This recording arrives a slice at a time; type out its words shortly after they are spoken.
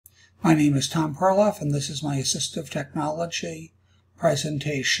My name is Tom Perloff, and this is my assistive technology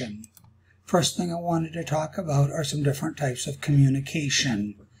presentation. First thing I wanted to talk about are some different types of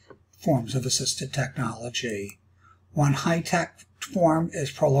communication forms of assistive technology. One high-tech form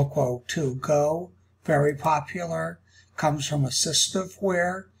is Proloquo 2 Go, very popular, comes from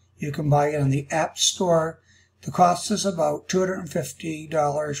Assistiveware. You can buy it on the App Store. The cost is about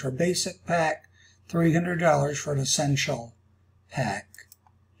 $250 for a basic pack, $300 for an essential pack.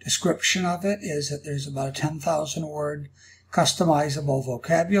 Description of it is that there's about a 10,000 word customizable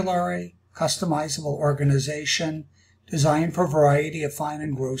vocabulary, customizable organization, designed for a variety of fine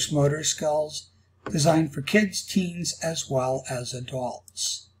and gross motor skills, designed for kids, teens, as well as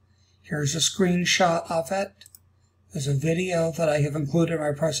adults. Here's a screenshot of it. There's a video that I have included in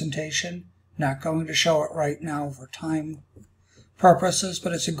my presentation. Not going to show it right now for time purposes,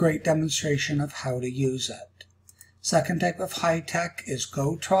 but it's a great demonstration of how to use it. Second type of high-tech is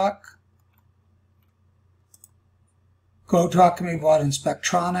GoTalk. GoTalk can be bought in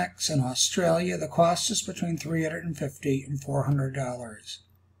Spectronics in Australia. The cost is between $350 and $400.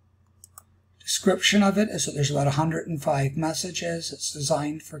 Description of it is that there's about 105 messages. It's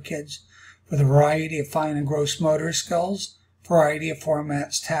designed for kids with a variety of fine and gross motor skills, variety of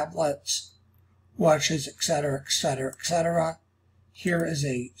formats, tablets, watches, etc., etc., etc. Here is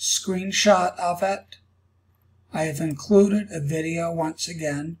a screenshot of it. I have included a video once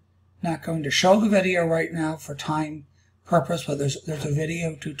again. Not going to show the video right now for time purpose, but there's a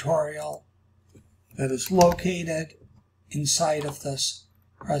video tutorial that is located inside of this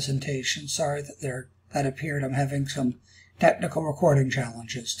presentation. Sorry that that appeared. I'm having some technical recording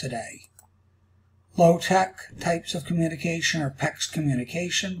challenges today. Low-tech types of communication are Peck's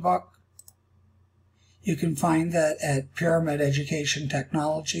Communication Book. You can find that at Pyramid Education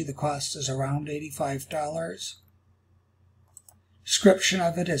Technology. The cost is around $85. Description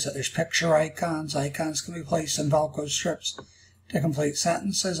of it is that there's picture icons. Icons can be placed in Velcro strips to complete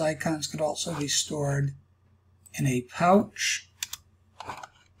sentences. Icons could also be stored in a pouch.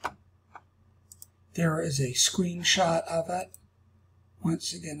 There is a screenshot of it.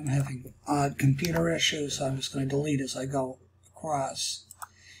 Once again, I'm having odd computer issues, so I'm just going to delete as I go across.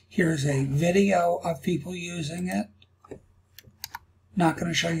 Here's a video of people using it. Not going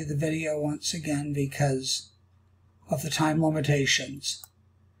to show you the video once again because of the time limitations.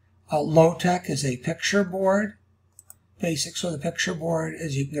 Low-tech is a picture board. Basics of the picture board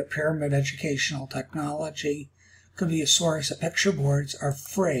is you can get Pyramid Educational Technology. Could be a source that picture boards are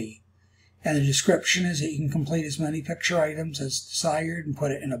free. And the description is that you can complete as many picture items as desired and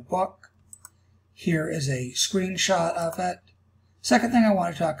put it in a book. Here is a screenshot of it. Second thing I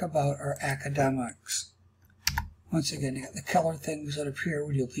want to talk about are academics. Once again, you got the killer things that appear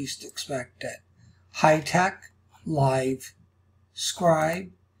when you least expect it. High-tech, Live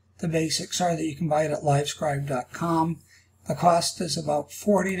Scribe. The basics are that you can buy it at livescribe.com. The cost is about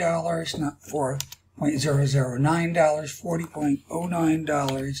 $40, not $4.009,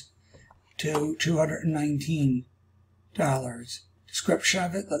 $40.09 to $219. Description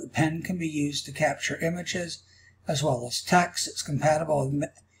of it, that the pen can be used to capture images as well as text. It's compatible with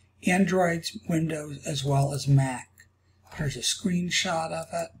Androids, Windows, as well as Mac. Here's a screenshot of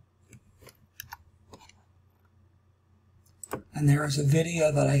it. And there is a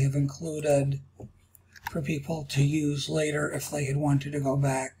video that I have included for people to use later if they had wanted to go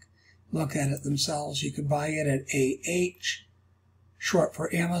back, look at it themselves. You could buy it at AH, short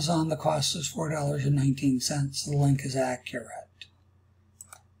for Amazon. The cost is $4.19. The link is accurate.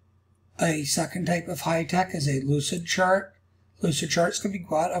 A second type of high-tech is a Lucidchart. Lucidcharts can be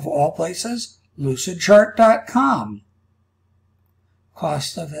bought, of all places, lucidchart.com.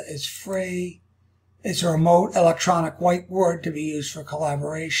 Cost of it is free. It's a remote electronic whiteboard to be used for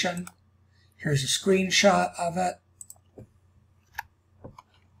collaboration. Here's a screenshot of it.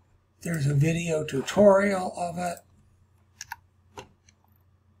 There's a video tutorial of it.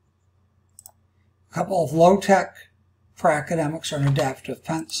 A couple of low-tech for academics are an adaptive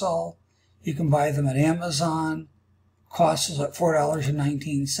pencil. You can buy them at Amazon. Cost is at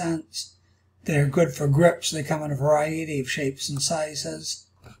 $4.19. They're good for grips. They come in a variety of shapes and sizes.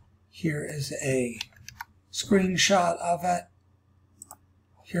 Here is a screenshot of it.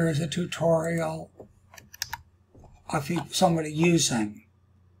 Here is a tutorial of somebody using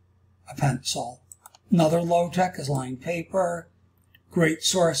a pencil. Another low-tech is lined paper. Great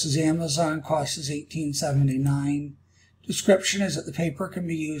source is Amazon. Cost is $18.79. Description is that the paper can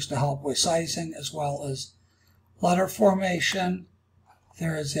be used to help with sizing as well as letter formation.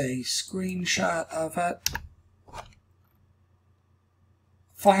 There is a screenshot of it.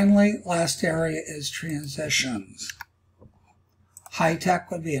 Finally, last area is transitions. High-tech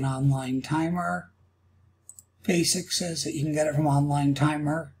would be an online timer. Basics is that you can get it from Online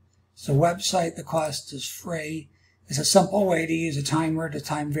Timer. It's a website. The cost is free. It's a simple way to use a timer to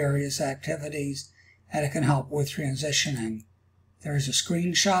time various activities, and it can help with transitioning. There's a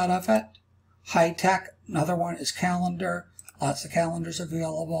screenshot of it. High-tech, another one is Calendar. Lots of calendars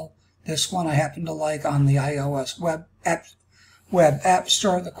available. This one I happen to like on the iOS web app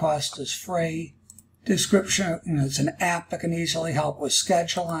store. The cost is free. Description, it's an app that can easily help with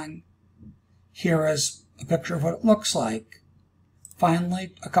scheduling. Here is a picture of what it looks like.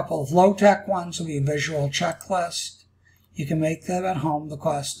 Finally, a couple of low-tech ones will be a visual checklist. You can make them at home. The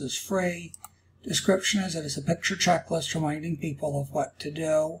cost is free. Description is that it's a picture checklist reminding people of what to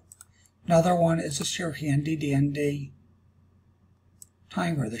do. Another one is just your handy-dandy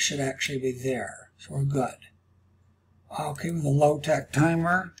timer. This should actually be there, so we're good. Okay, with a low-tech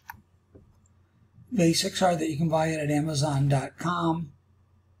timer. Basics are that you can buy it at Amazon.com.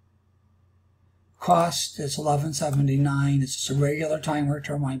 Cost is $11.79. It's just a regular timer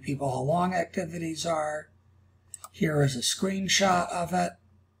to remind people how long activities are. Here is a screenshot of it.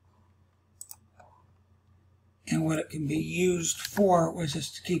 And what it can be used for was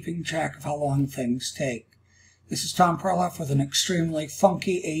just keeping track of how long things take. This is Tom Perloff with an extremely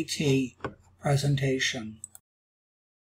funky AT presentation.